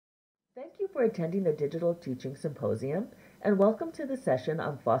Thank you for attending the Digital Teaching Symposium, and welcome to the session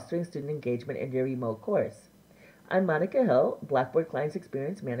on fostering student engagement in your remote course. I'm Monica Hill, Blackboard Clients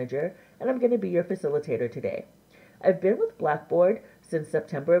Experience Manager, and I'm going to be your facilitator today. I've been with Blackboard since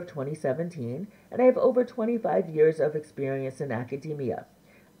September of 2017, and I have over 25 years of experience in academia.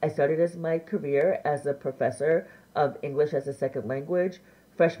 I started as my career as a professor of English as a second language,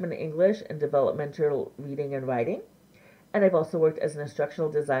 freshman English, and developmental reading and writing. And I've also worked as an instructional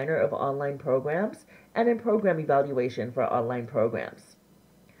designer of online programs and in program evaluation for online programs.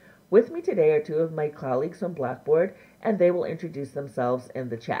 With me today are two of my colleagues from Blackboard, and they will introduce themselves in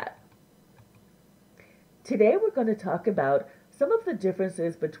the chat. Today we're going to talk about some of the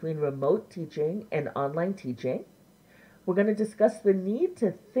differences between remote teaching and online teaching. We're going to discuss the need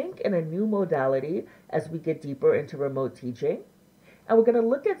to think in a new modality as we get deeper into remote teaching. And we're going to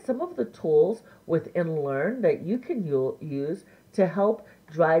look at some of the tools within Learn that you can use to help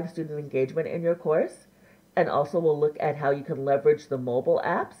drive student engagement in your course. And also we'll look at how you can leverage the mobile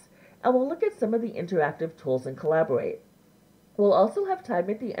apps. And we'll look at some of the interactive tools in Collaborate. We'll also have time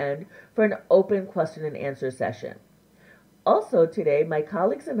at the end for an open question and answer session. Also today, my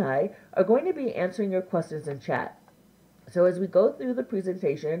colleagues and I are going to be answering your questions in chat. So as we go through the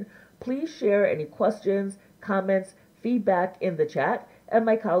presentation, please share any questions, comments, feedback in the chat, and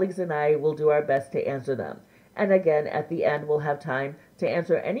my colleagues and I will do our best to answer them. And again, at the end, we'll have time to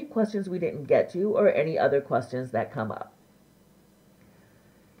answer any questions we didn't get to or any other questions that come up.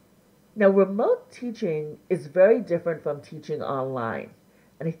 Now, remote teaching is very different from teaching online.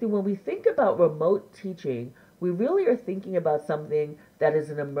 And I think when we think about remote teaching, we really are thinking about something that is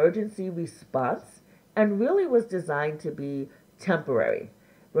an emergency response and really was designed to be temporary.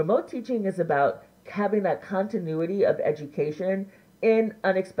 Remote teaching is about having that continuity of education in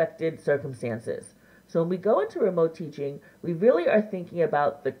unexpected circumstances. So when we go into remote teaching, we really are thinking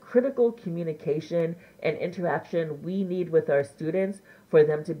about the critical communication and interaction we need with our students for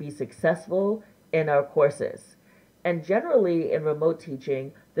them to be successful in our courses. And generally in remote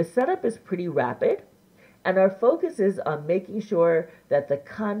teaching, the setup is pretty rapid, and our focus is on making sure that the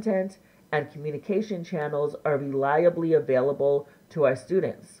content and communication channels are reliably available to our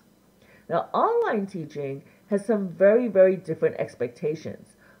students. Now, online teaching has some very, very different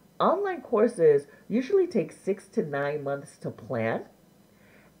expectations. Online courses usually take 6 to 9 months to plan,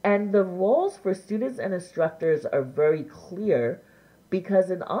 and the roles for students and instructors are very clear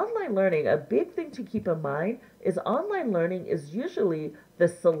because in online learning, a big thing to keep in mind is online learning is usually the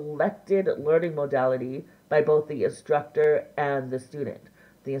selected learning modality by both the instructor and the student.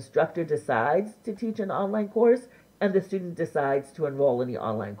 The instructor decides to teach an online course, and the student decides to enroll in the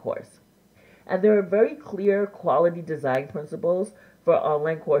online course. And there are very clear quality design principles for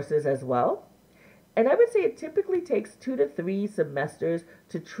online courses as well. And I would say it typically takes 2 to 3 semesters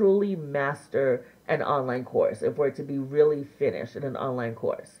to truly master an online course if we're to be really finished in an online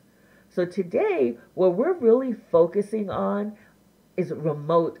course. So today, what we're really focusing on is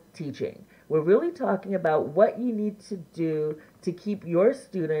remote teaching. We're really talking about what you need to do to keep your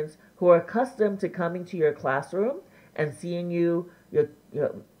students who are accustomed to coming to your classroom and seeing you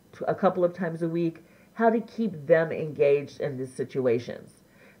a couple of times a week, how to keep them engaged in these situations.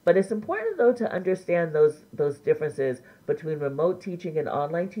 But it's important, though, to understand those differences between remote teaching and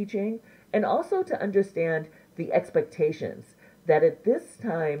online teaching, and also to understand the expectations that at this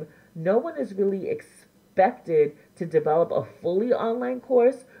time, no one is really expected to develop a fully online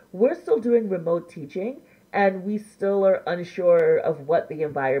course. We're still doing remote teaching, and we still are unsure of what the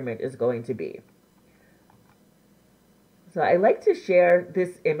environment is going to be. So I like to share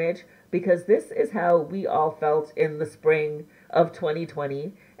this image because this is how we all felt in the spring of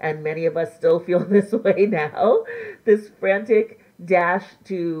 2020, and many of us still feel this way now. This frantic dash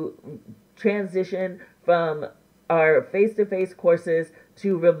to transition from our face-to-face courses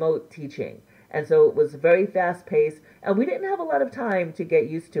to remote teaching. And so it was very fast-paced, and we didn't have a lot of time to get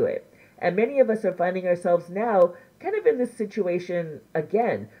used to it. And many of us are finding ourselves now kind of in this situation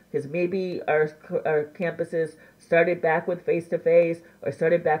again, because maybe our campuses started back with face-to-face or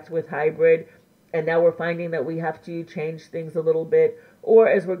started back with hybrid, and now we're finding that we have to change things a little bit, or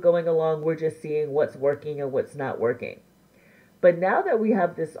as we're going along, we're just seeing what's working and what's not working. But now that we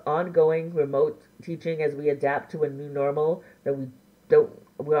have this ongoing remote teaching as we adapt to a new normal that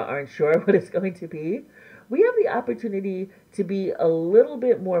we aren't sure what it's going to be, we have the opportunity to be a little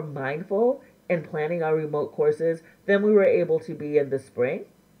bit more mindful in planning our remote courses than we were able to be in the spring.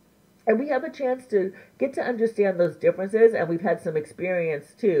 And we have a chance to get to understand those differences, and we've had some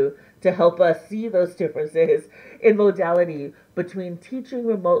experience too to help us see those differences in modality between teaching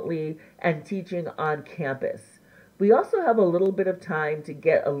remotely and teaching on campus. We also have a little bit of time to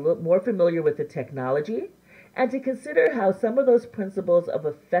get a little more familiar with the technology and to consider how some of those principles of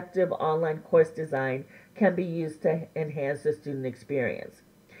effective online course design can be used to enhance the student experience.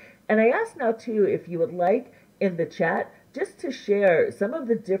 And I ask now too if you would like in the chat just to share some of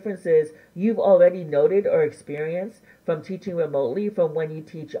the differences you've already noted or experienced from teaching remotely from when you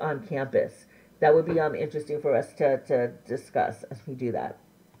teach on campus. That would be interesting for us to discuss as we do that.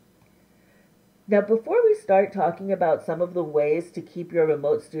 Now, before we start talking about some of the ways to keep your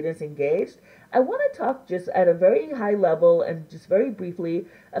remote students engaged, I want to talk just at a very high level and just very briefly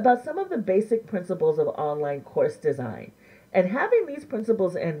about some of the basic principles of online course design. And having these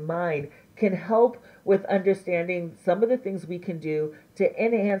principles in mind can help with understanding some of the things we can do to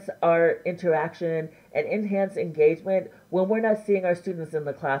enhance our interaction and enhance engagement when we're not seeing our students in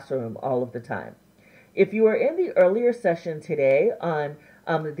the classroom all of the time. If you were in the earlier session today on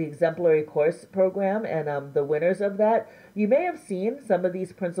the exemplary course program and the winners of that, you may have seen some of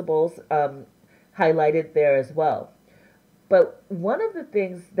these principles highlighted there as well. But one of the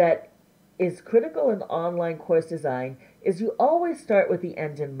things that is critical in online course design is you always start with the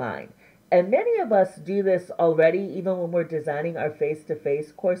end in mind. And many of us do this already even when we're designing our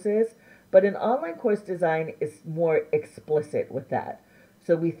face-to-face courses, but in online course design is more explicit with that.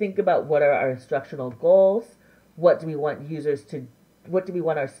 So we think about what are our instructional goals, what do we want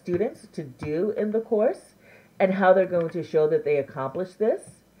our students to do in the course, and how they're going to show that they accomplish this,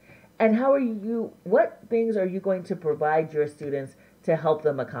 and what things are you going to provide your students to help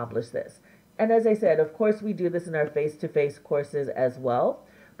them accomplish this. And as I said, of course, we do this in our face-to-face courses as well,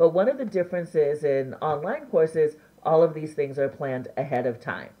 but one of the differences in online courses, all of these things are planned ahead of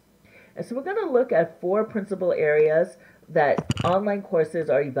time. And so we're going to look at 4 principal areas that online courses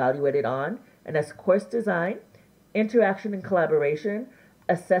are evaluated on, and that's course design, interaction and collaboration,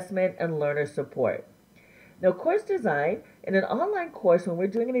 assessment, and learner support. Now, course design, in an online course, when we're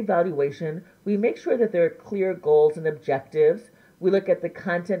doing an evaluation, we make sure that there are clear goals and objectives. We look at the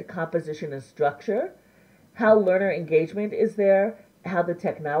content composition and structure, how learner engagement is there, how the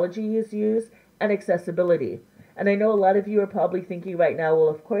technology is used, and accessibility. And I know a lot of you are probably thinking right now, well,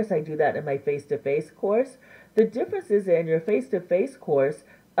 of course I do that in my face-to-face course. The difference is in your face-to-face course,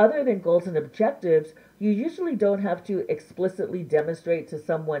 other than goals and objectives, you usually don't have to explicitly demonstrate to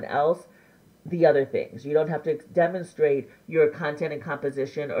someone else the other things. You don't have to demonstrate your content and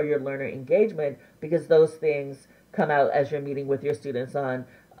composition or your learner engagement because those things come out as you're meeting with your students on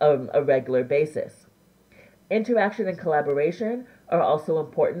a regular basis. Interaction and collaboration are also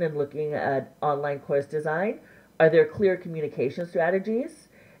important in looking at online course design. Are there clear communication strategies?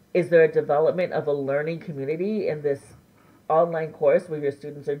 Is there a development of a learning community in this online course where your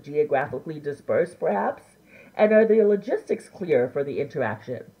students are geographically dispersed, perhaps? And are the logistics clear for the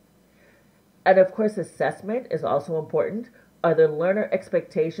interaction? And of course, assessment is also important. Are the learner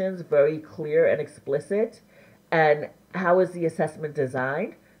expectations very clear and explicit? And how is the assessment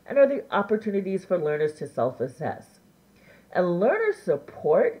designed? And are there opportunities for learners to self-assess? And learner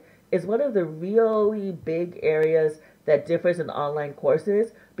support is one of the really big areas that differs in online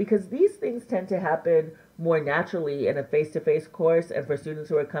courses because these things tend to happen more naturally in a face-to-face course, and for students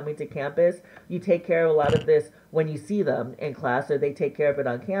who are coming to campus, you take care of a lot of this when you see them in class or they take care of it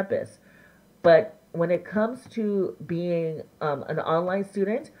on campus. But when it comes to being an online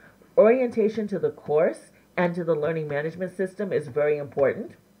student, orientation to the course and to the learning management system is very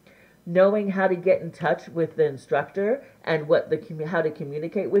important. Knowing how to get in touch with the instructor and how to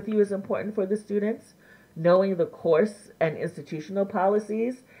communicate with you is important for the students. Knowing the course and institutional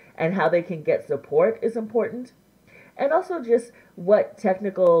policies and how they can get support is important. And also just what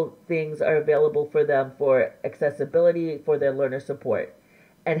technical things are available for them for accessibility for their learner support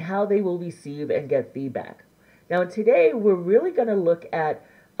and how they will receive and get feedback. Now today we're really going to look at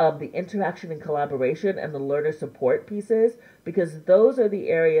the interaction and collaboration and the learner support pieces because those are the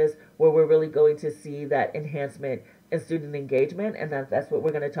areas where we're really going to see that enhancement in student engagement, and that's what we're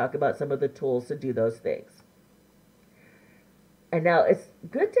going to talk about, some of the tools to do those things. And now it's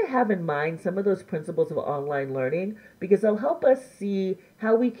good to have in mind some of those principles of online learning because they'll help us see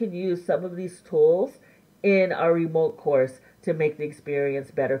how we can use some of these tools in our remote course to make the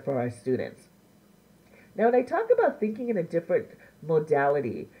experience better for our students. Now, when I talk about thinking in a different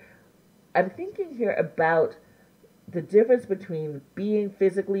modality, I'm thinking here about the difference between being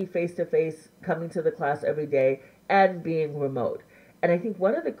physically face-to-face, coming to the class every day, and being remote. And I think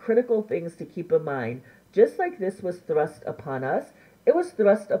one of the critical things to keep in mind, just like this was thrust upon us, it was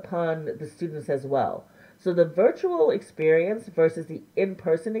thrust upon the students as well. So the virtual experience versus the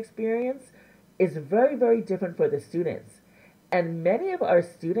in-person experience is very, very different for the students. And many of our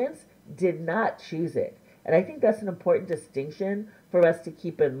students did not choose it. And I think that's an important distinction for us to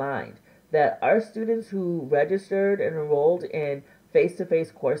keep in mind, that our students who registered and enrolled in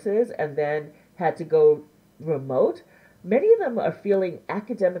face-to-face courses and then had to go remote, many of them are feeling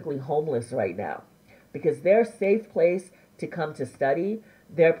academically homeless right now because their safe place to come to study,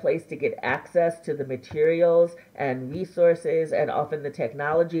 their place to get access to the materials and resources and often the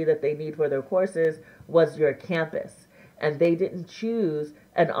technology that they need for their courses was your campus. And they didn't choose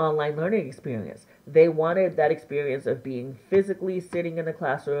an online learning experience. They wanted that experience of being physically sitting in the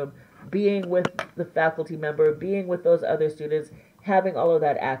classroom, being with the faculty member, being with those other students, having all of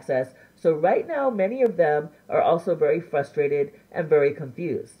that access. So right now, many of them are also very frustrated and very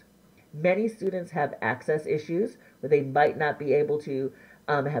confused. Many students have access issues where they might not be able to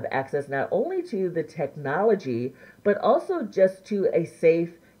have access not only to the technology, but also just to a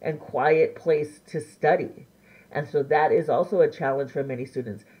safe and quiet place to study. And so that is also a challenge for many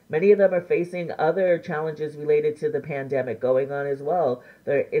students. Many of them are facing other challenges related to the pandemic going on as well.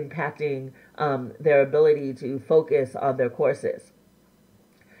 They're impacting their ability to focus on their courses.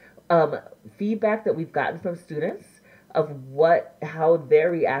 Feedback that we've gotten from students of how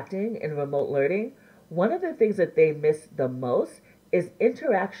they're reacting in remote learning, one of the things that they miss the most is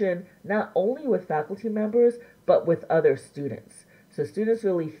interaction not only with faculty members, but with other students. So students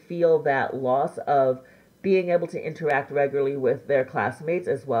really feel that loss of being able to interact regularly with their classmates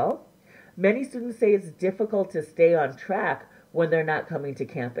as well. Many students say it's difficult to stay on track when they're not coming to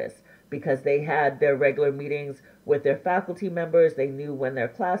campus because they had their regular meetings with their faculty members. They knew when their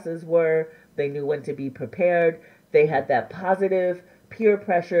classes were. They knew when to be prepared. They had that positive peer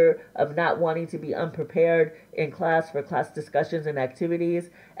pressure of not wanting to be unprepared in class for class discussions and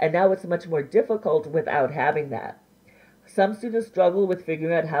activities. And now it's much more difficult without having that. Some students struggle with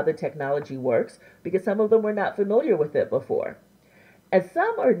figuring out how the technology works because some of them were not familiar with it before. And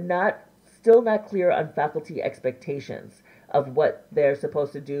some are still not clear on faculty expectations of what they're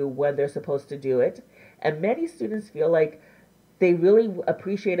supposed to do, when they're supposed to do it. And many students feel like they really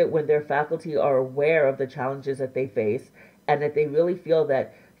appreciate it when their faculty are aware of the challenges that they face and that they really feel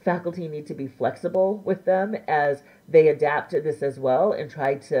that faculty need to be flexible with them as they adapt to this as well and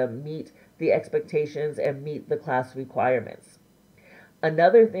try to meet the expectations and meet the class requirements.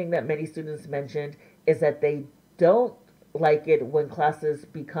 Another thing that many students mentioned is that they don't like it when classes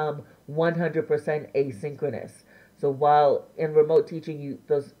become 100% asynchronous. So while in remote teaching,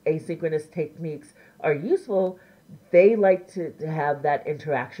 those asynchronous techniques are useful, they like to have that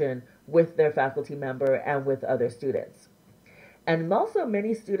interaction with their faculty member and with other students. And also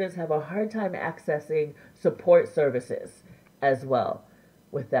many students have a hard time accessing support services as well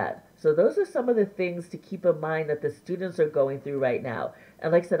with that. So those are some of the things to keep in mind that the students are going through right now.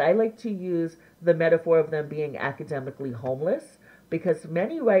 And like I said, I like to use the metaphor of them being academically homeless because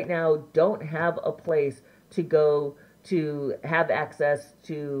many right now don't have a place to go to have access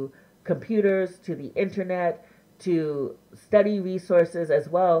to computers, to the internet, to study resources as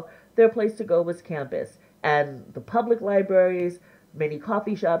well. Their place to go was campus. And the public libraries, many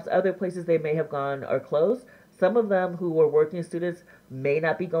coffee shops, other places they may have gone are closed. Some of them who were working students may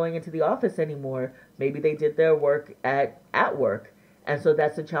not be going into the office anymore. Maybe they did their work at work. And so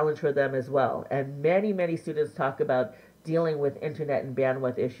that's a challenge for them as well. And many students talk about dealing with internet and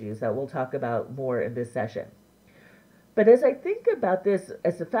bandwidth issues that we'll talk about more in this session. But as I think about this,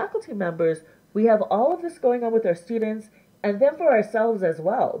 as the faculty members, we have all of this going on with our students and then for ourselves as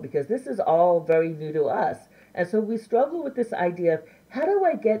well, because this is all very new to us. And so we struggle with this idea of how do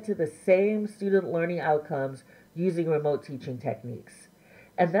I get to the same student learning outcomes using remote teaching techniques?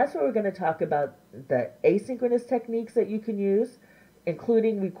 And that's where we're going to talk about the asynchronous techniques that you can use,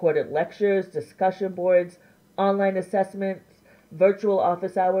 including recorded lectures, discussion boards, online assessments, virtual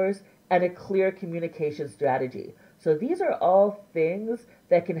office hours, and a clear communication strategy. So these are all things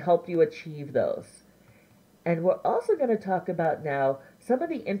that can help you achieve those. And we're also going to talk about now some of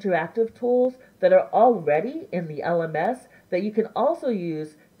the interactive tools that are already in the LMS that you can also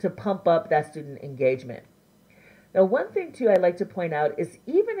use to pump up that student engagement. Now, one thing too I like to point out is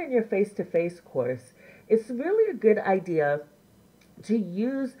even in your face-to-face course, it's really a good idea to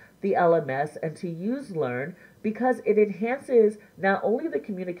use the LMS and to use Learn because it enhances not only the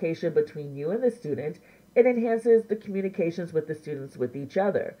communication between you and the student, it enhances the communications with the students with each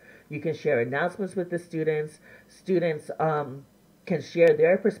other. You can share announcements with the students. Students can share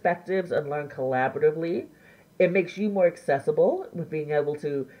their perspectives and learn collaboratively. It makes you more accessible with being able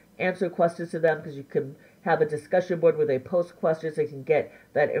to answer questions to them because you can have a discussion board where they post questions. They can get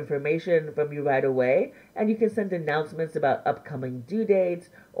that information from you right away. And you can send announcements about upcoming due dates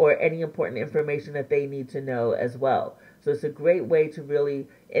or any important information that they need to know as well. So it's a great way to really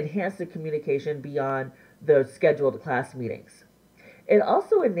enhance the communication beyond the scheduled class meetings. It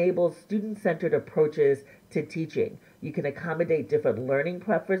also enables student-centered approaches to teaching. You can accommodate different learning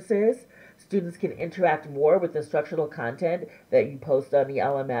preferences. Students can interact more with instructional content that you post on the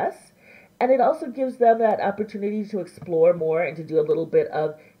LMS. And it also gives them that opportunity to explore more and to do a little bit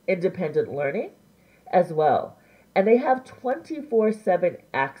of independent learning as well. And they have 24/7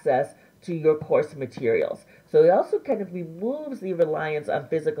 access to your course materials. So it also kind of removes the reliance on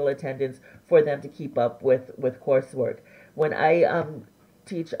physical attendance for them to keep up with coursework. When I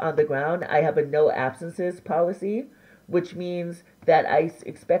teach on the ground, I have a no absences policy, which means that I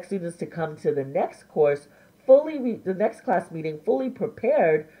expect students to come to the next course the next class meeting fully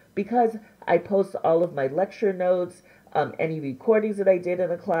prepared, because I post all of my lecture notes, any recordings that I did in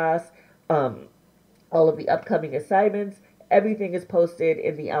the class, all of the upcoming assignments. Everything is posted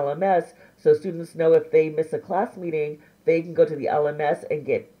in the LMS, so students know if they miss a class meeting, they can go to the LMS and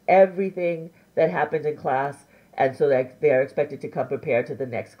get everything that happened in class, and so that they are expected to come prepared to the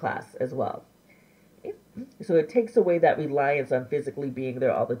next class as well. So it takes away that reliance on physically being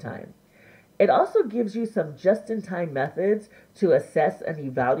there all the time. It also gives you some just-in-time methods to assess and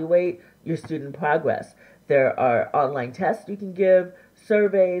evaluate your student progress. There are online tests you can give,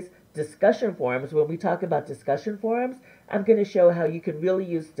 surveys, discussion forums. When we talk about discussion forums, I'm going to show how you can really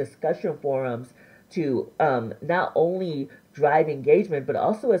use discussion forums to not only drive engagement, but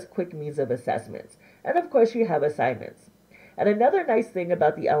also as quick means of assessments. And of course, you have assignments. And another nice thing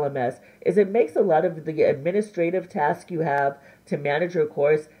about the LMS is it makes a lot of the administrative tasks you have to manage your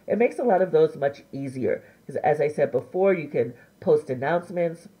course, it makes a lot of those much easier. Because as I said before, you can post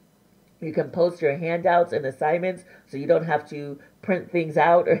announcements, you can post your handouts and assignments, so you don't have to print things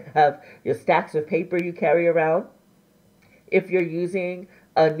out or have your stacks of paper you carry around. If you're using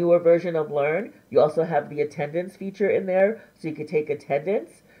a newer version of Learn, you also have the attendance feature in there, so you can take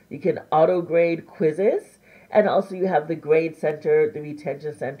attendance. You can auto-grade quizzes, and also you have the grade center, the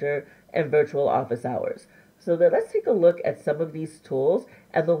retention center, and virtual office hours. So let's take a look at some of these tools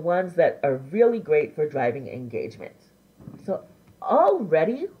and the ones that are really great for driving engagement. So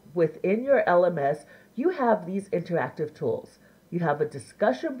already within your LMS, you have these interactive tools. You have a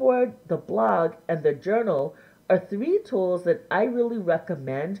discussion board, the blog, and the journal are 3 tools that I really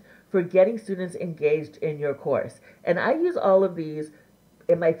recommend for getting students engaged in your course. And I use all of these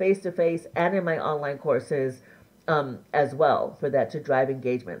in my face-to-face and in my online courses as well for that to drive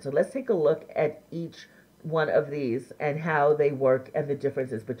engagement. So let's take a look at each one of these and how they work and the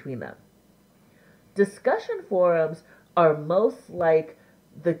differences between them. Discussion forums are most like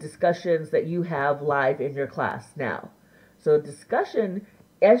the discussions that you have live in your class now. So discussion,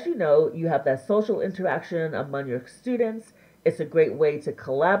 as you know, you have that social interaction among your students. It's a great way to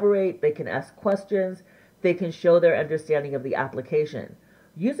collaborate. They can ask questions. They can show their understanding of the application.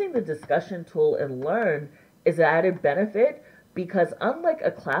 Using the discussion tool in Learn is an added benefit because unlike a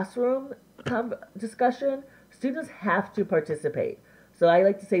classroom discussion, students have to participate. So I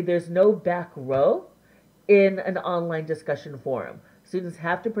like to say there's no back row in an online discussion forum. Students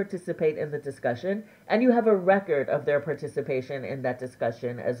have to participate in the discussion, and you have a record of their participation in that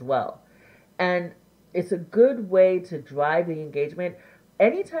discussion as well. And it's a good way to drive the engagement.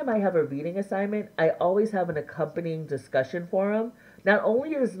 Anytime I have a reading assignment, I always have an accompanying discussion forum. Not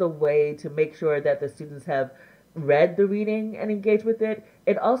only is the way to make sure that the students have read the reading and engage with it,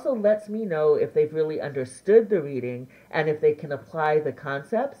 it also lets me know if they've really understood the reading and if they can apply the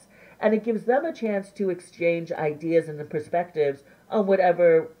concepts. And it gives them a chance to exchange ideas and perspectives on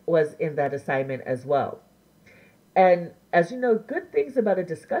whatever was in that assignment as well. And as you know, good things about a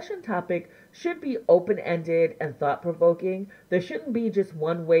discussion topic should be open-ended and thought-provoking. There shouldn't be just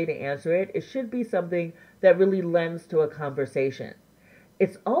one way to answer it. It should be something that really lends to a conversation.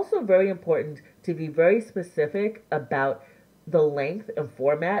 It's also very important to be very specific about the length and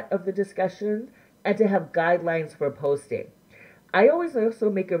format of the discussion and to have guidelines for posting. I always also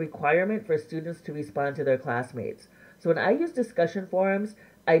make a requirement for students to respond to their classmates. So when I use discussion forums,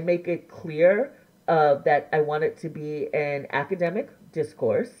 I make it clear that I want it to be an academic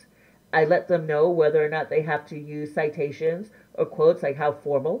discourse. I let them know whether or not they have to use citations or quotes, like how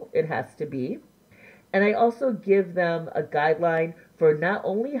formal it has to be. And I also give them a guideline for not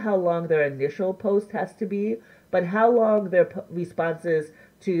only how long their initial post has to be, but how long their responses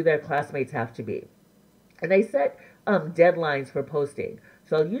to their classmates have to be. And I set deadlines for posting.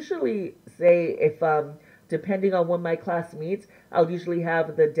 So I'll usually say if depending on when my class meets, I'll usually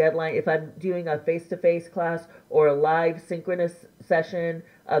have the deadline. If I'm doing a face-to-face class or a live synchronous session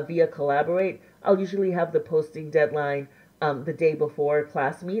via Collaborate, I'll usually have the posting deadline the day before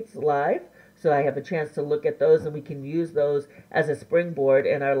class meets live. So I have a chance to look at those and we can use those as a springboard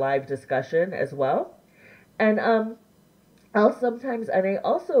in our live discussion as well. And I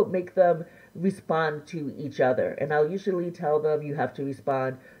also make them respond to each other. And I'll usually tell them you have to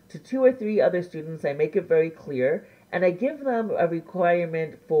respond to two or three other students. I make it very clear. And I give them a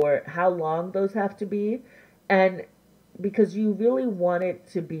requirement for how long those have to be. And because you really want it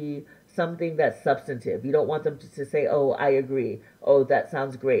to be something that's substantive. You don't want them to say, oh, I agree. Oh, that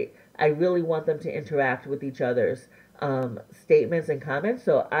sounds great. I really want them to interact with each other's statements and comments.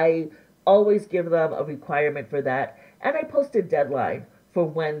 So I always give them a requirement for that. And I post a deadline for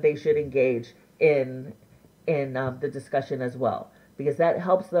when they should engage in the discussion as well, because that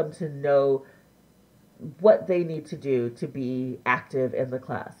helps them to know what they need to do to be active in the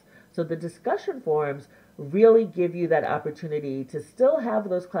class. So the discussion forums really give you that opportunity to still have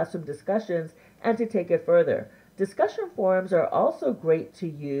those classroom discussions and to take it further. Discussion forums are also great to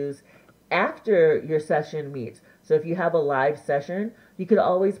use after your session meets. So if you have a live session, you could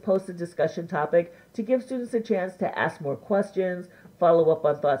always post a discussion topic to give students a chance to ask more questions, follow up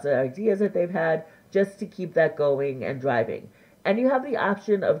on thoughts and ideas that they've had, just to keep that going and driving. And you have the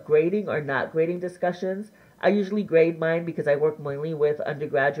option of grading or not grading discussions. I usually grade mine because I work mainly with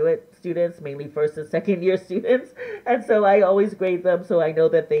undergraduate students, mainly first and second year students. And so I always grade them so I know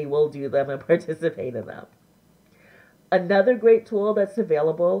that they will do them and participate in them. Another great tool that's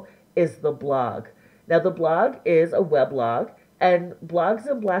available is the blog. Now, the blog is a weblog, and blogs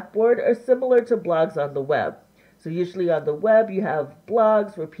in Blackboard are similar to blogs on the web. So usually on the web, you have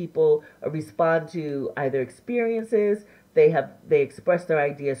blogs where people respond to either experiences, they express their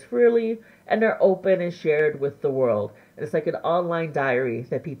ideas freely, and they're open and shared with the world. And it's like an online diary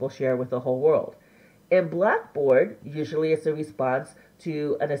that people share with the whole world. In Blackboard, usually it's a response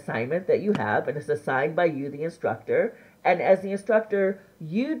to an assignment that you have, and it's assigned by you, the instructor. And as the instructor,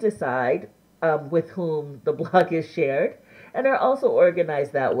 you decide with whom the blog is shared, and are also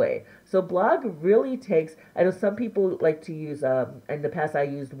organized that way. So blog really takes, I know some people like to use, in the past I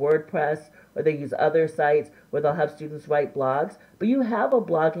used WordPress, or they use other sites where they'll have students write blogs, but you have a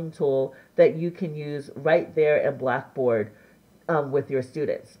blogging tool that you can use right there in Blackboard with your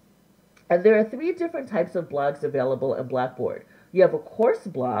students. And there are three different types of blogs available in Blackboard. You have a course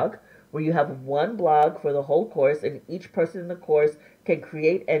blog, where you have one blog for the whole course, and each person in the course can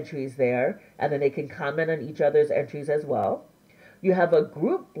create entries there, and then they can comment on each other's entries as well. You have a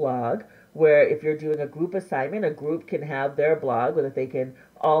group blog, where if you're doing a group assignment, a group can have their blog that they can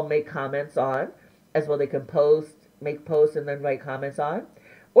all make comments on, as well they can make posts and then write comments on.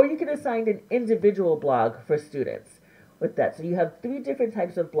 Or you can assign an individual blog for students with that. So you have three different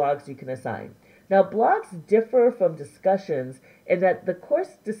types of blogs you can assign. Now, blogs differ from discussions in that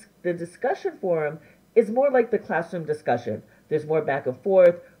the discussion forum is more like the classroom discussion. There's more back and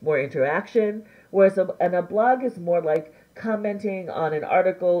forth, more interaction, whereas a blog is more like commenting on an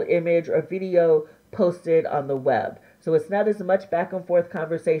article, image, or video posted on the web. So it's not as much back and forth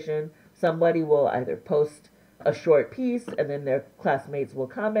conversation. Somebody will either post a short piece and then their classmates will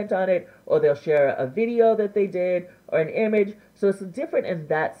comment on it, or they'll share a video that they did or an image. So it's different in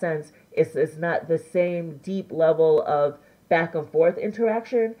that sense. It's not the same deep level of back and forth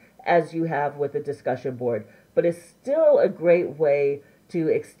interaction as you have with the discussion board, but it's still a great way to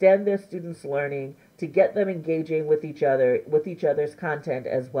extend their students' learning, to get them engaging with each other, with each other's content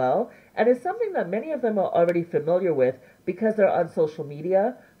as well. And it's something that many of them are already familiar with because they're on social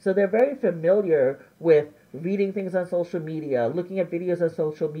media. So they're very familiar with reading things on social media, looking at videos on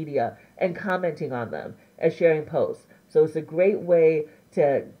social media, and commenting on them and sharing posts. So it's a great way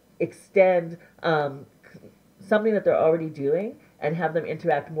to extend something that they're already doing and have them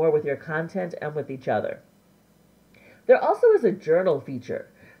interact more with your content and with each other. There also is a journal feature.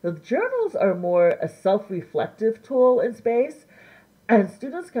 The journals are more a self-reflective tool in space, and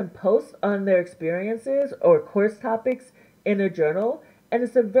students can post on their experiences or course topics in a journal, and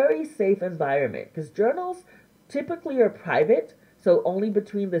it's a very safe environment because journals typically are private, so only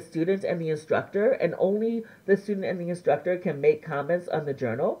between the student and the instructor, and only the student and the instructor can make comments on the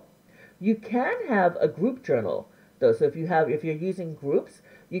journal. You can have a group journal, though. So if you're using groups,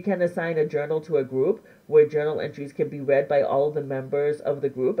 you can assign a journal to a group where journal entries can be read by all of the members of the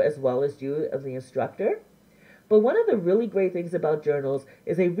group as well as you as the instructor. But one of the really great things about journals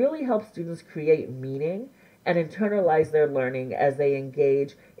is they really help students create meaning and internalize their learning as they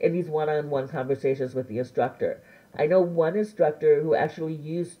engage in these one-on-one conversations with the instructor. I know one instructor who actually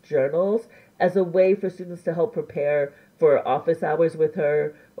used journals as a way for students to help prepare for office hours with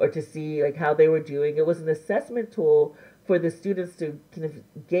her or to see like how they were doing. It was an assessment tool for the students to kind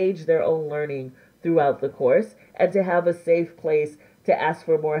of gauge their own learning throughout the course and to have a safe place to ask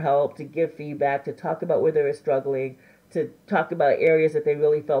for more help, to give feedback, to talk about where they were struggling, to talk about areas that they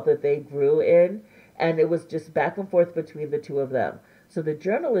really felt that they grew in. and it was just back and forth between the two of them. So the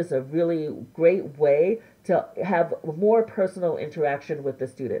journal is a really great way to have more personal interaction with the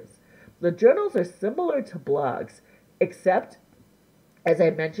students. The journals are similar to blogs, except, as I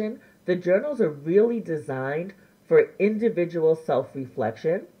mentioned, the journals are really designed for individual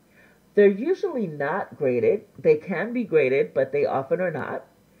self-reflection. They're usually not graded. They can be graded, but they often are not.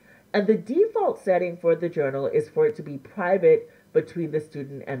 And the default setting for the journal is for it to be private between the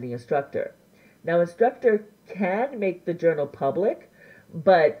student and the instructor. Now, instructor can make the journal public,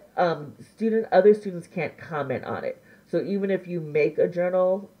 but other students can't comment on it. So even if you make a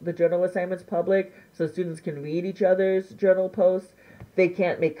journal, the journal assignments public, so students can read each other's journal posts, they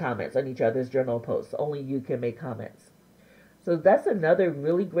can't make comments on each other's journal posts. Only you can make comments. So that's another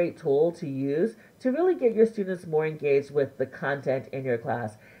really great tool to use to really get your students more engaged with the content in your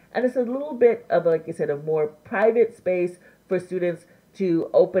class. And it's a little bit of, like I said, a more private space for students to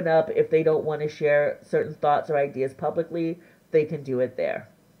open up. If they don't want to share certain thoughts or ideas publicly, they can do it there.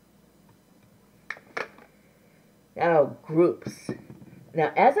 Now, groups.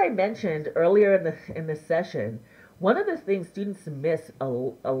 Now, as I mentioned earlier in the session, one of the things students miss a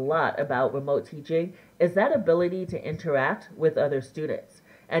lot about remote teaching is that ability to interact with other students.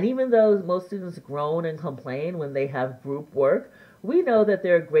 And even though most students groan and complain when they have group work, we know that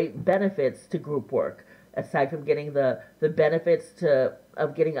there are great benefits to group work. Aside from getting the benefits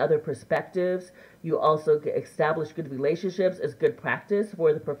of getting other perspectives, you also establish good relationships as good practice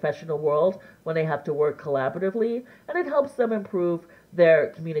for the professional world when they have to work collaboratively, and it helps them improve their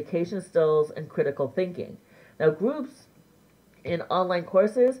communication skills and critical thinking. Now, groups in online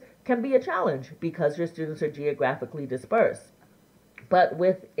courses can be a challenge because your students are geographically dispersed. But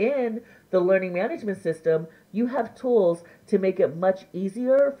within the learning management system, you have tools to make it much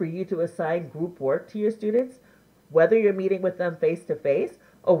easier for you to assign group work to your students, whether you're meeting with them face to face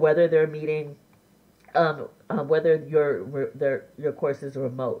or whether they're meeting, whether your course is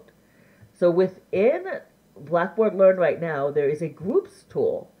remote. So within Blackboard Learn right now, there is a groups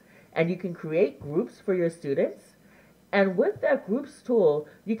tool, and you can create groups for your students. And with that groups tool,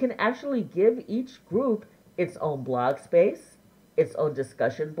 you can actually give each group its own blog space, its own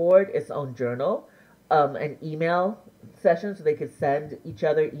discussion board, its own journal, an email session so they can send each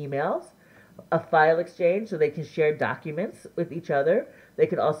other emails, a file exchange so they can share documents with each other. They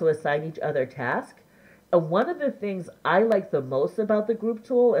can also assign each other tasks. And one of the things I like the most about the group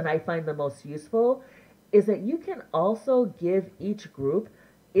tool, and I find the most useful, is that you can also give each group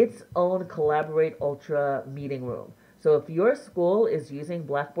its own Collaborate Ultra meeting room. So if your school is using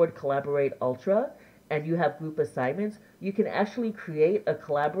Blackboard Collaborate Ultra and you have group assignments, you can actually create a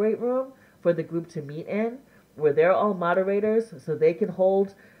Collaborate room for the group to meet in where they're all moderators so they can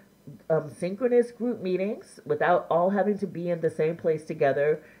hold synchronous group meetings without all having to be in the same place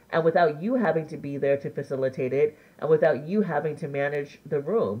together and without you having to be there to facilitate it and without you having to manage the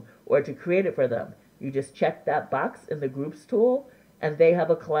room or to create it for them. You just check that box in the groups tool and they have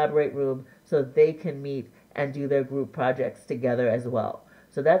a Collaborate room so they can meet and do their group projects together as well.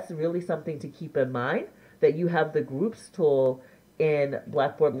 So that's really something to keep in mind, that you have the groups tool in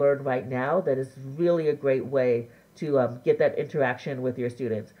Blackboard Learn right now that is really a great way to get that interaction with your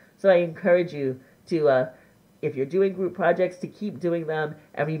students. So I encourage you to, if you're doing group projects, to keep doing them,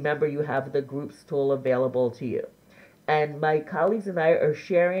 and remember you have the groups tool available to you. And my colleagues and I are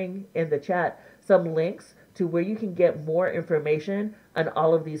sharing in the chat some links to where you can get more information on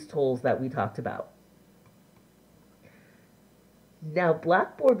all of these tools that we talked about. Now,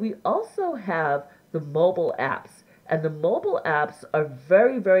 Blackboard, we also have the mobile apps, and the mobile apps are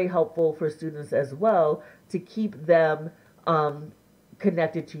very, very helpful for students as well to keep them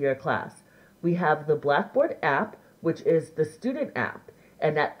connected to your class. We have the Blackboard app, which is the student app,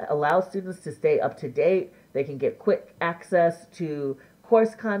 and that allows students to stay up to date. They can get quick access to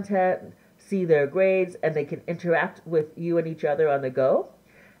course content, see their grades, and they can interact with you and each other on the go.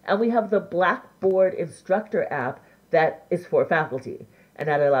 And we have the Blackboard Instructor app that is for faculty, and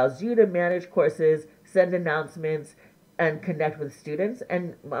that allows you to manage courses, send announcements, and connect with students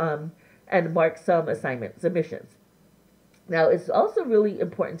and mark some assignment submissions. Now, it's also really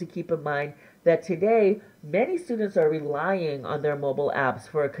important to keep in mind that today many students are relying on their mobile apps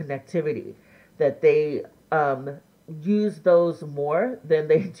for connectivity, that they use those more than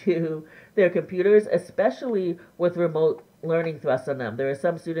they do their computers, especially with remote learning thrust on them. There are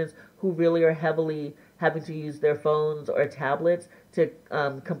some students who really are heavily having to use their phones or tablets to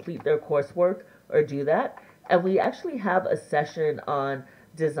complete their coursework or do that. And we actually have a session on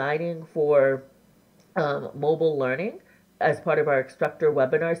designing for mobile learning as part of our instructor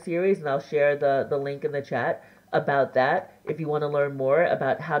webinar series, and I'll share the link in the chat about that if you want to learn more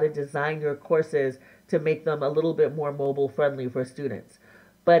about how to design your courses to make them a little bit more mobile friendly for students.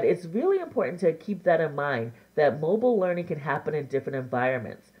 But it's really important to keep that in mind that mobile learning can happen in different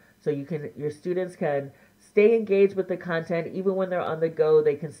environments. So your students can stay engaged with the content even when they're on the go.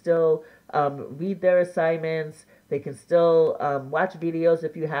 They can still read their assignments. They can still watch videos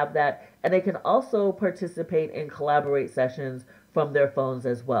if you have that, and they can also participate in collaborate sessions from their phones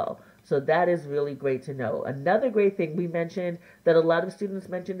as well. So that is really great to know. Another great thing we mentioned that a lot of students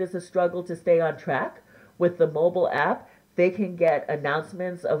mentioned is a struggle to stay on track. With the mobile app, they can get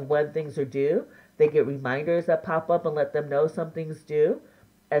announcements of when things are due. They get reminders that pop up and let them know something's due.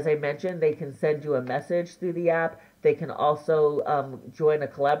 As I mentioned, they can send you a message through the app. They can also join a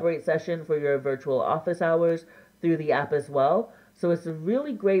collaborate session for your virtual office hours through the app as well. So it's a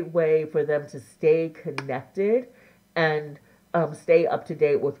really great way for them to stay connected and stay up to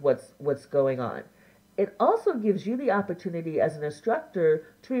date with what's going on. It also gives you the opportunity as an instructor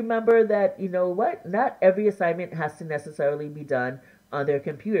to remember that, you know what, not every assignment has to necessarily be done on their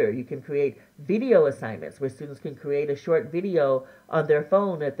computer. You can create video assignments where students can create a short video on their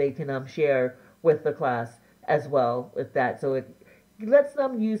phone that they can share with the class as well with that. So it lets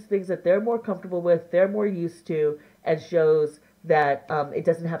them use things that they're more comfortable with, they're more used to, and shows that it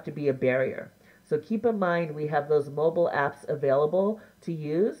doesn't have to be a barrier. So keep in mind we have those mobile apps available to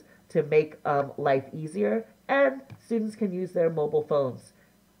use to make life easier, and students can use their mobile phones.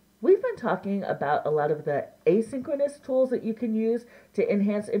 We've been talking about a lot of the asynchronous tools that you can use to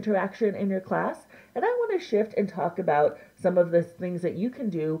enhance interaction in your class, and I want to shift and talk about some of the things that you can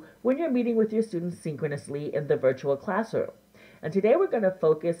do when you're meeting with your students synchronously in the virtual classroom. And today we're going to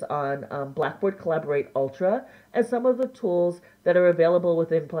focus on Blackboard Collaborate Ultra and some of the tools that are available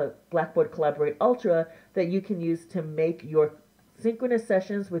within Blackboard Collaborate Ultra that you can use to make your synchronous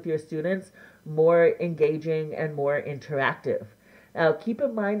sessions with your students more engaging and more interactive. Now, keep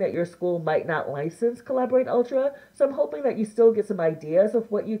in mind that your school might not license Collaborate Ultra, so I'm hoping that you still get some ideas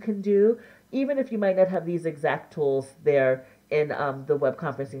of what you can do, even if you might not have these exact tools there in the web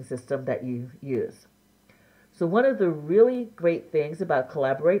conferencing system that you use. So one of the really great things about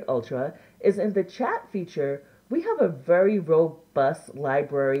Collaborate Ultra is in the chat feature, we have a very robust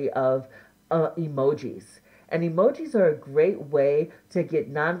library of emojis. And emojis are a great way to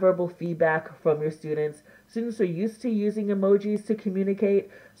get nonverbal feedback from your students. Students are used to using emojis to communicate,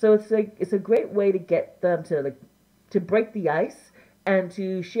 so it's a great way to get them to break the ice and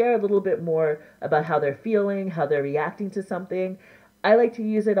to share a little bit more about how they're feeling, how they're reacting to something. I like to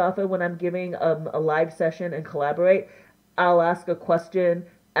use it often when I'm giving a live session and collaborate. I'll ask a question,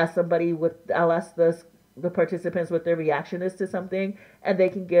 I'll ask the participants what their reaction is to something, and they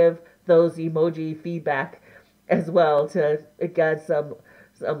can give those emoji feedback as well to add some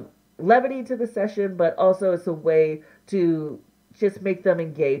levity to the session, but also it's a way to just make them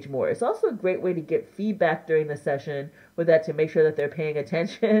engage more. It's also a great way to get feedback during the session with that to make sure that they're paying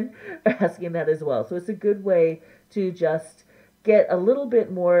attention or asking that as well. So it's a good way to just get a little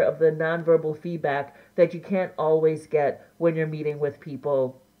bit more of the nonverbal feedback that you can't always get when you're meeting with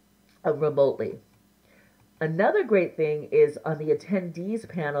people remotely. Another great thing is on the attendees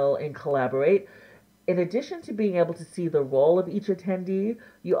panel in Collaborate, in addition to being able to see the role of each attendee,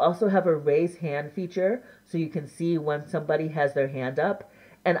 you also have a raise hand feature so you can see when somebody has their hand up.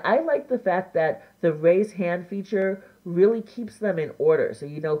 And I like the fact that the raise hand feature really keeps them in order. So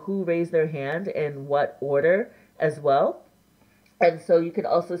you know who raised their hand and what order as well. And so you can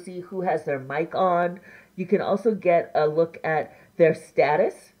also see who has their mic on. You can also get a look at their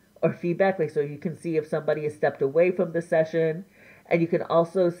status or feedback, like so you can see if somebody has stepped away from the session. And you can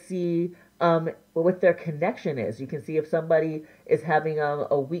also see what their connection is. You can see if somebody is having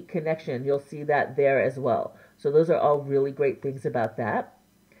a weak connection, you'll see that there as well. So those are all really great things about that.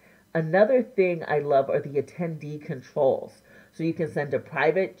 Another thing I love are the attendee controls. So you can send a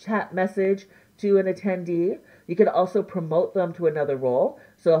private chat message to an attendee. You can also promote them to another role.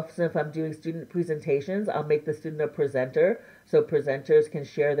 So if I'm doing student presentations, I'll make the student a presenter so presenters can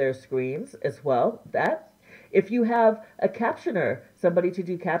share their screens as well. If you have a captioner, somebody to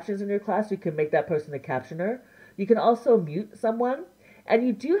do captions in your class, you can make that person a captioner. You can also mute someone, and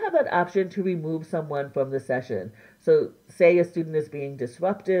you do have that option to remove someone from the session. So say a student is being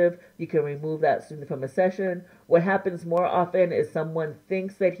disruptive, you can remove that student from a session. What happens more often is someone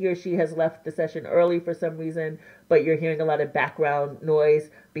thinks that he or she has left the session early for some reason, but you're hearing a lot of background noise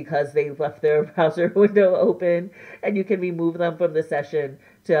because they left their browser window open, and you can remove them from the session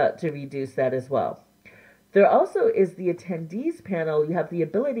to reduce that as well. There also is the attendees panel. You have the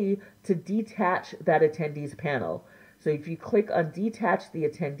ability to detach that attendees panel. So if you click on detach the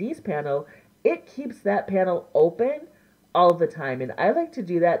attendees panel, it keeps that panel open all the time. And I like to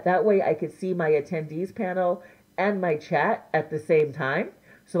do that. That way I can see my attendees panel and my chat at the same time.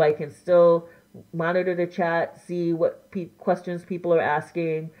 So I can still monitor the chat, see what questions people are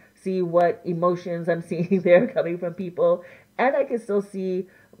asking, see what emotions I'm seeing there coming from people. And I can still see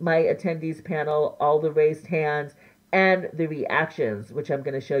my attendees panel, all the raised hands, and the reactions, which I'm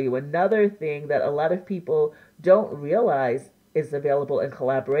going to show you. Another thing that a lot of people don't realize is available in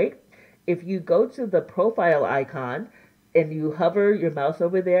Collaborate. If you go to the profile icon and you hover your mouse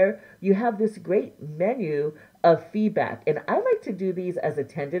over there, you have this great menu of feedback. And I like to do these as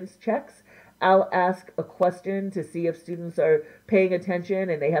attendance checks. I'll ask a question to see if students are paying attention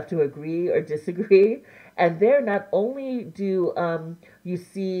and they have to agree or disagree. And there, not only do you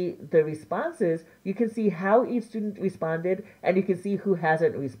see the responses, you can see how each student responded and you can see who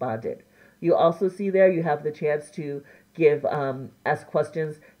hasn't responded. You also see there you have the chance to give ask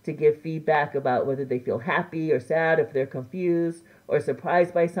questions to give feedback about whether they feel happy or sad, if they're confused or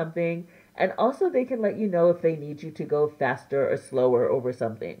surprised by something. And also they can let you know if they need you to go faster or slower over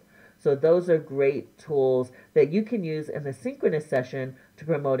something. So those are great tools that you can use in the synchronous session to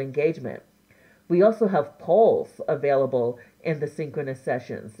promote engagement. We also have polls available in the synchronous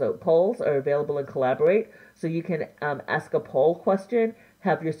sessions. So polls are available in Collaborate. So you can ask a poll question,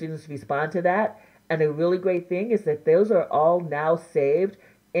 have your students respond to that. And a really great thing is that those are all now saved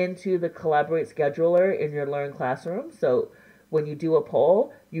into the Collaborate scheduler in your Learn Classroom. So when you do a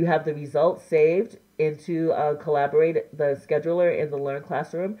poll, you have the results saved into Collaborate, the scheduler in the Learn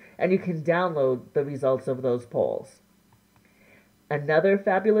Classroom, and you can download the results of those polls. Another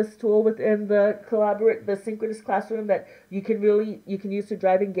fabulous tool within the Collaborate, the synchronous classroom that you can use to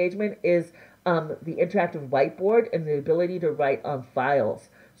drive engagement is the interactive whiteboard and the ability to write on files.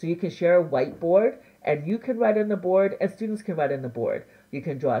 So you can share a whiteboard and you can write on the board and students can write on the board. You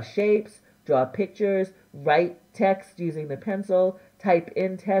can draw shapes, draw pictures, write text using the pencil, type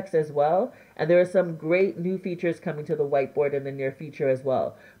in text as well. And there are some great new features coming to the whiteboard in the near future as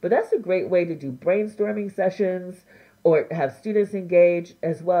well. But that's a great way to do brainstorming sessions or have students engage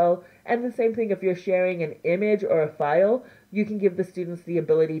as well. And the same thing if you're sharing an image or a file, you can give the students the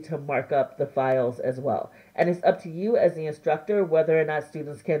ability to mark up the files as well. And it's up to you as the instructor whether or not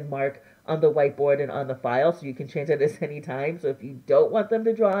students can mark on the whiteboard and on the file, so you can change it at any time. So if you don't want them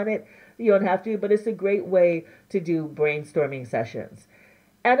to draw on it, you don't have to, but it's a great way to do brainstorming sessions.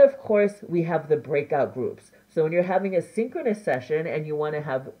 And of course, we have the breakout groups. So when you're having a synchronous session and you want to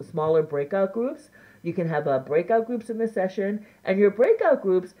have smaller breakout groups, you can have breakout groups in the session, and your breakout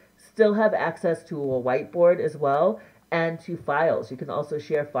groups still have access to a whiteboard as well and to files. You can also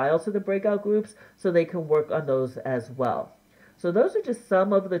share files to the breakout groups so they can work on those as well. So those are just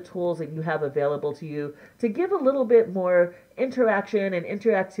some of the tools that you have available to you to give a little bit more interaction and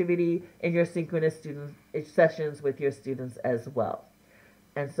interactivity in your synchronous student sessions with your students as well.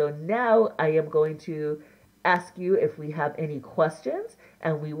 And so now I am going to ask you if we have any questions,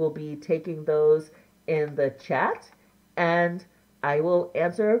 and we will be taking those in the chat, and I will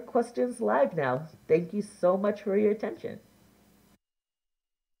answer questions live now. Thank you so much for your attention.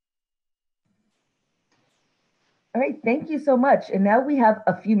 All right, thank you so much. And now we have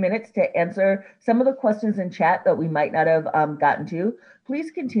a few minutes to answer some of the questions in chat that we might not have gotten to. Please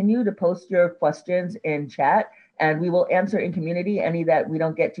continue to post your questions in chat, and we will answer in community any that we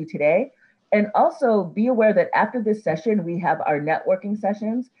don't get to today. And also be aware that after this session, we have our networking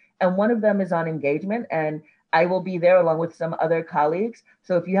sessions, and one of them is on engagement, and I will be there along with some other colleagues.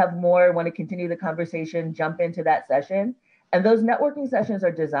 So if you have more, want to continue the conversation, jump into that session. And those networking sessions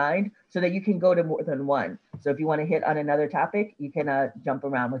are designed so that you can go to more than one. So if you want to hit on another topic, you can jump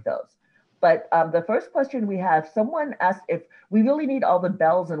around with those. But the first question we have, someone asked if we really need all the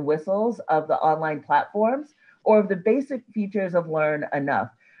bells and whistles of the online platforms, or if the basic features of Learn enough.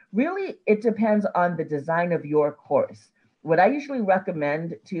 Really, it depends on the design of your course. What I usually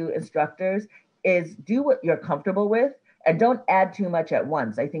recommend to instructors is do what you're comfortable with and don't add too much at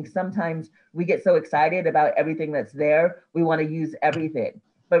once. I think sometimes we get so excited about everything that's there, we want to use everything.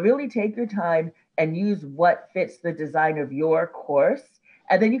 But really take your time and use what fits the design of your course.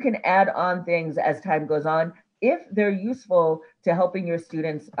 And then you can add on things as time goes on if they're useful to helping your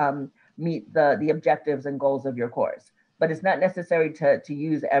students meet the objectives and goals of your course. But it's not necessary to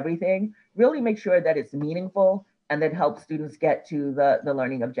use everything. Really make sure that it's meaningful and that helps students get to the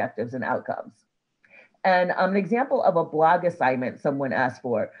learning objectives and outcomes. And an example of a blog assignment someone asked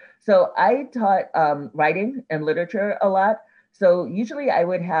for. So I taught writing and literature a lot. So usually I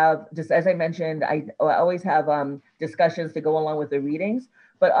would have, just as I mentioned, I always have discussions to go along with the readings,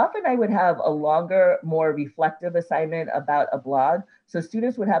 but often I would have a longer, more reflective assignment about a blog. So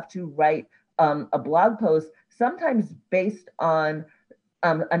students would have to write a blog post, sometimes based on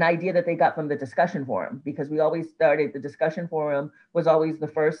an idea that they got from the discussion forum, because we always started, the discussion forum was always the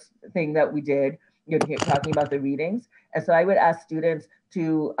first thing that we did, talking about the readings. And so I would ask students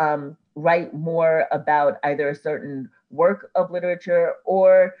to write more about either a certain work of literature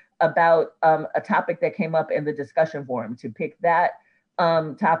or about a topic that came up in the discussion forum, to pick that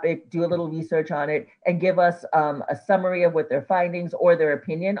topic, do a little research on it, and give us a summary of what their findings or their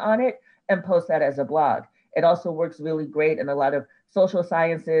opinion on it, and post that as a blog. It also works really great in a lot of social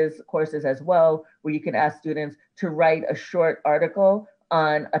sciences courses as well, where you can ask students to write a short article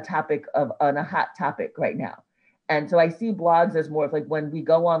on a topic on a hot topic right now. And so I see blogs as more of like when we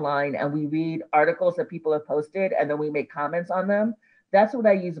go online and we read articles that people have posted and then we make comments on them. That's what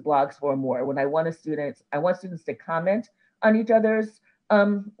I use blogs for more. When I want students to comment on each other's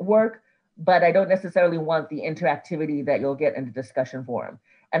work, but I don't necessarily want the interactivity that you'll get in the discussion forum.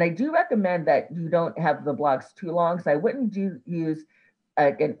 And I do recommend that you don't have the blogs too long. So I wouldn't use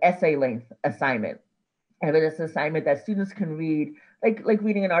an essay length assignment. Have it as an assignment that students can read, like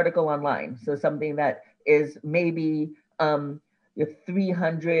reading an article online. So something that is maybe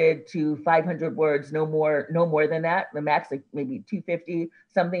 300 to 500 words, no more than that. The max, like maybe 250.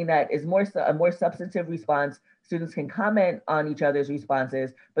 Something that is a more substantive response. Students can comment on each other's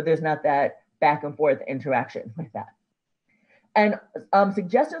responses, but there's not that back and forth interaction with that. And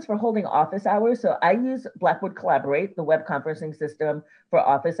suggestions for holding office hours. So I use Blackboard Collaborate, the web conferencing system for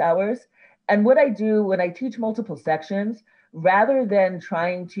office hours. And what I do when I teach multiple sections, rather than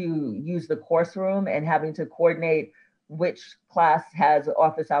trying to use the course room and having to coordinate which class has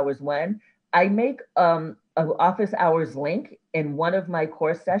office hours when, I make an office hours link in one of my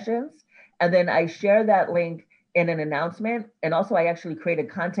course sessions. And then I share that link in an announcement. And also I actually create a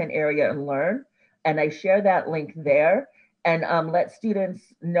content area and Learn. And I share that link there and let students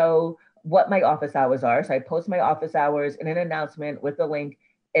know what my office hours are. So I post my office hours in an announcement with the link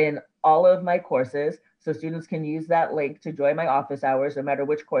in all of my courses. So students can use that link to join my office hours, no matter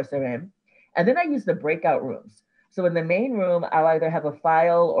which course they're in. And then I use the breakout rooms. So in the main room, I'll either have a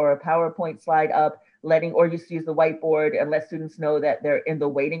file or a PowerPoint slide up, or just use the whiteboard and let students know that they're in the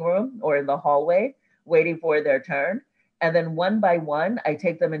waiting room or in the hallway waiting for their turn. And then one by one, I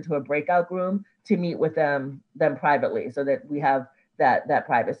take them into a breakout room to meet with them privately, so that we have that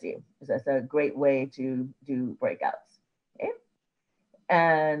privacy. So that's a great way to do breakouts. Okay.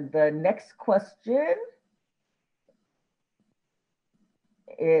 And the next question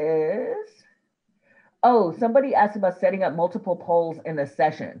is, oh, somebody asked about setting up multiple polls in a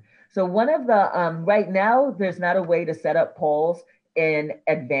session. So one of the, right now, there's not a way to set up polls in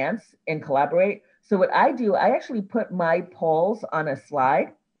advance in Collaborate. So what I do, I actually put my polls on a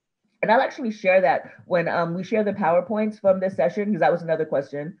slide. And I'll actually share that when we share the PowerPoints from this session, because that was another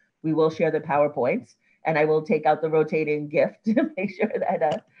question. We will share the PowerPoints, and I will take out the rotating GIF to make sure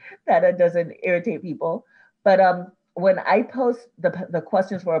that it doesn't irritate people. But when I post the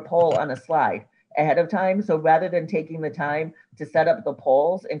questions for a poll on a slide ahead of time, so rather than taking the time to set up the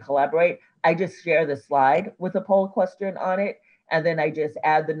polls and Collaborate, I just share the slide with a poll question on it. And then I just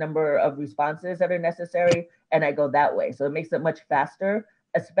add the number of responses that are necessary, and I go that way. So it makes it much faster,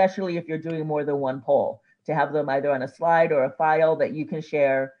 especially if you're doing more than one poll, to have them either on a slide or a file that you can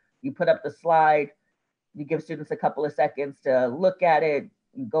share. You put up the slide, you give students a couple of seconds to look at it,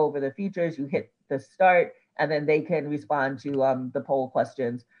 you go over the features, you hit the start, and then they can respond to the poll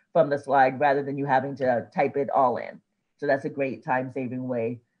questions from the slide rather than you having to type it all in. So that's a great time-saving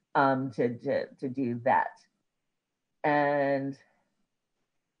way to do that. And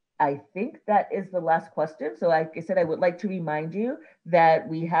I think that is the last question. So like I said, I would like to remind you that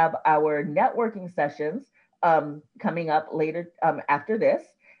we have our networking sessions coming up later after this.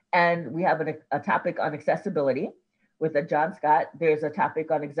 And we have a topic on accessibility with John Scott. There's a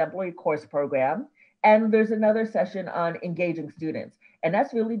topic on exemplary course program. And there's another session on engaging students. And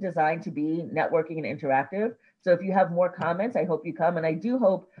that's really designed to be networking and interactive. So if you have more comments, I hope you come. And I do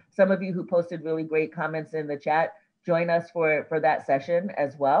hope some of you who posted really great comments in the chat join us for that session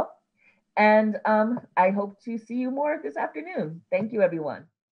as well. And I hope to see you more this afternoon. Thank you, everyone.